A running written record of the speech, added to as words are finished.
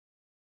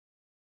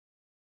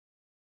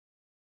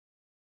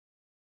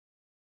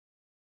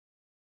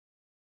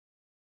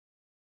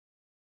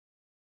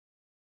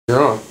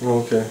You're on.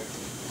 Okay.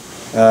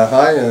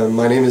 Hi,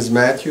 my name is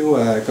Matthew.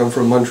 I come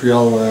from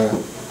Montreal,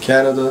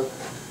 Canada.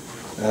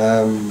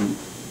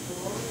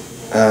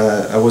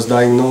 I was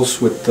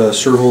diagnosed with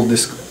cervical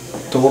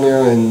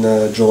dystonia in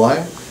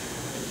July,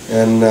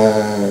 and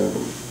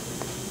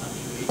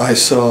I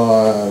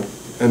saw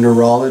a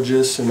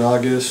neurologist in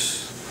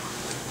August,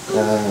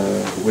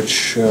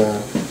 which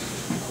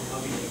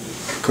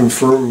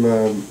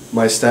confirmed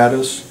my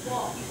status.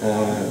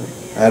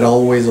 I had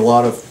always a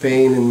lot of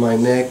pain in my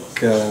neck,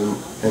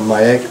 and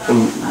my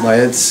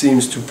head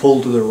seems to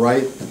pull to the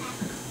right.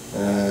 I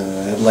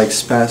had like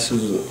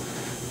spasms,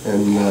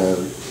 and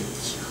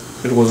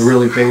it was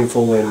really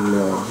painful, and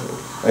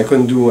I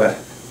couldn't do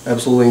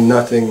absolutely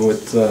nothing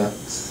with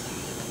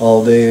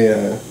all day.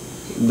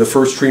 The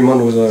first 3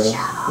 months was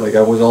like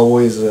I was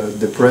always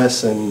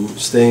depressed and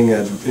staying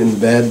in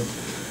bed.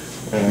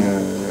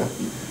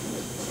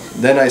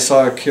 Then I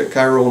saw a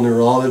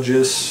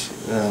chironeurologist,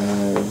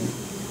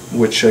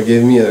 which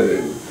gave me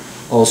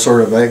all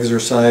sort of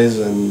exercise,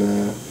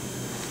 and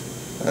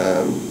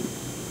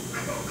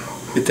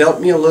it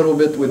helped me a little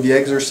bit with the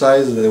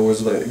exercise. There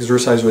was the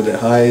exercise with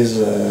the eyes,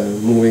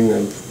 moving,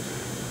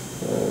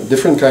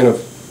 different kind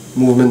of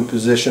movement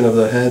position of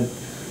the head,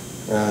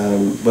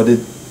 but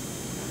it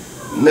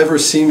never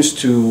seems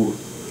to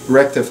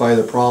rectify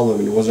the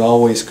problem. It was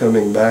always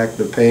coming back,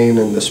 the pain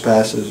and the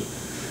spasms.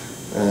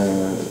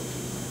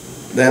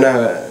 Then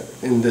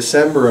in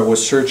December I was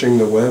searching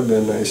the web,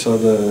 and I saw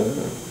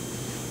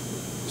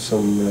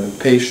some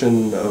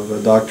patient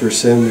of Dr.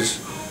 Sims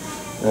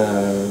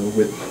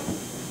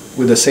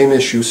with the same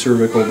issue,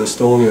 cervical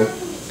dystonia,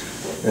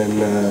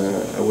 and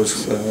I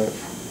was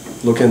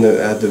looking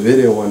at the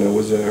video, and I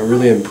was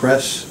really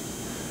impressed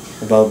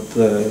about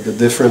the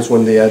difference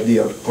when they had the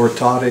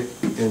orthotic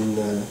in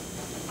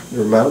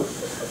their mouth.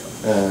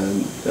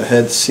 The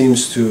head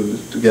seems to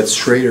get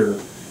straighter.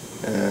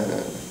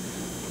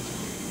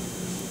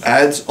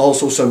 Adds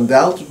also some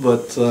doubt,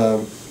 but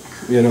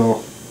you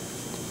know,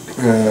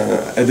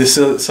 I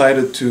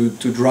decided to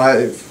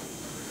drive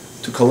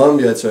to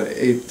Colombia. It's an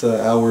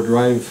 8-hour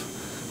drive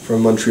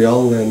from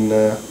Montreal, and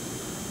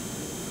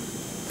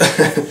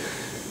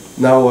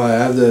now I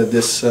have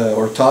this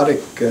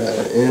orthotic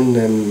in,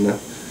 and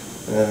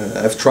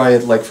I've tried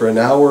it like for an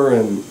hour,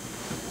 and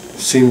it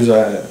seems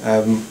I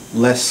have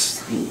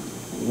less,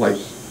 like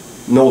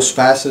no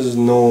spasms,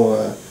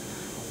 no.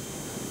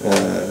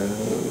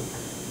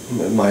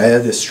 My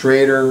head is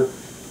straighter.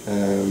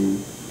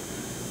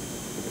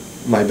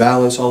 My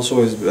balance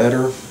also is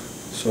better.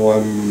 So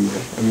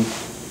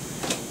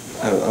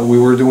we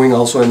were doing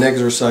also an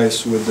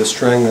exercise with the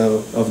strength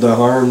of the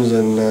arms,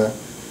 and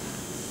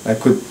I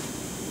could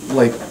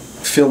like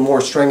feel more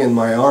strength in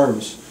my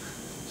arms.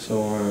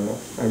 So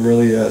I'm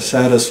really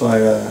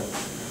satisfied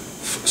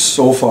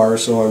so far.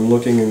 So I'm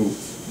looking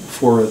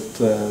for it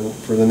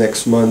for the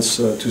next months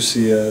to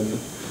see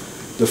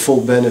the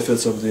full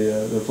benefits of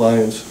the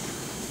appliance.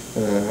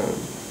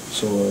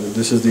 So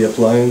this is the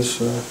appliance.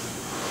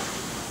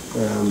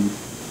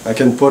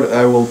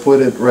 I will put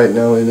it right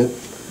now in it.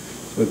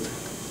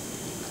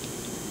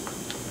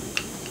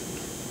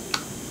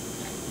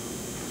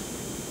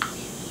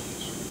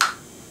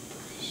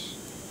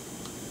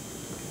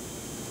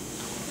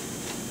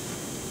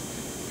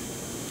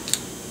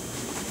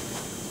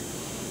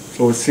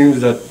 So it seems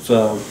that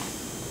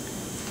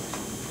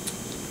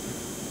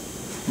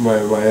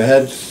my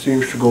head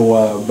seems to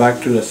go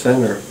back to the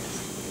center,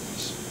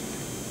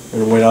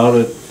 and without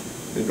it,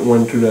 it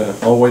went to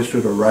always to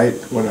the right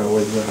when I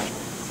was.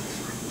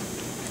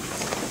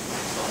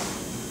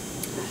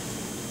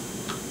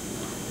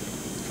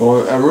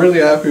 So I'm really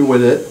happy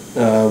with it.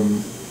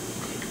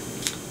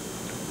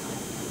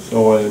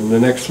 So in the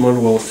next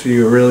month we'll see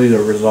really the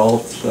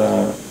results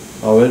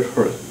of it.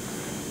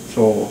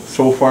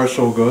 So far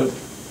so good.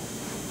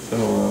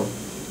 So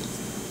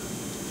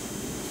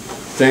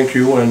thank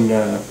you, and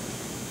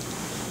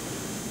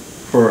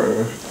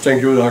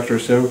thank you, Dr.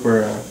 Sim,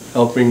 for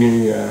helping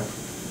me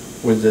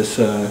with this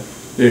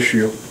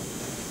issue.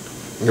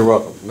 You're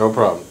welcome. No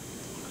problem.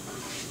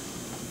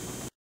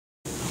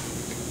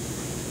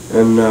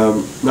 And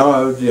now I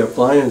have the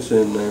appliance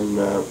in, and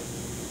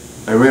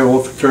I'm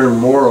able to turn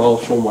more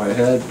also my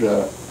head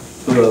to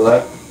the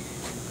left,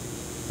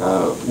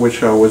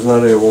 which I was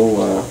not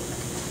able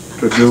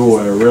to do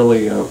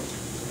really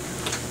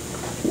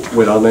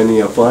without any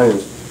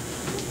appliance.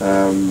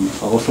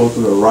 Also to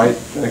the right,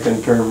 I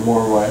can turn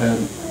more of my head.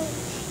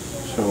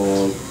 So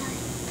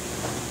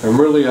I'm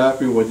really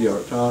happy with the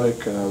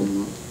orthotic.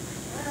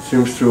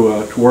 Seems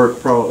to work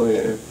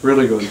probably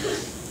really good.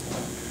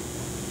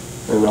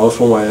 And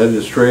also my head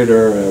is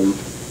straighter. And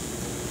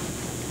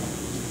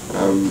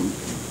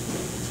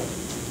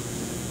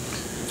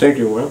thank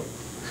you, Will.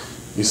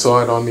 You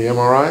saw it on the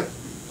MRI?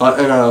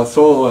 And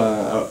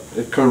also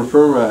it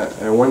confirmed.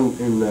 I went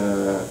in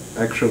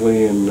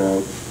actually in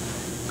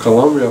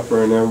Colombia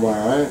for an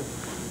MRI,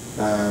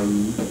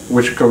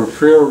 which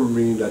confirmed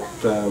me that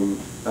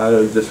I had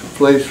a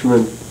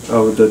displacement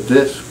of the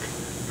disc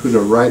to the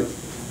right,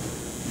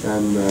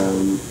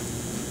 and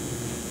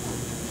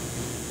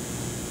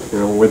You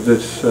know, with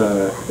this,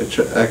 it's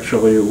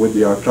actually with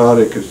the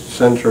orthotic, it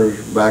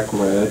centers back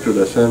my head to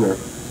the center.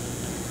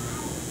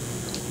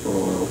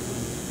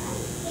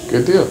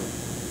 Good deal.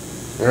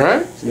 All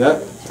right? Yeah,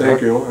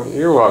 thank you.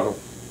 You're welcome.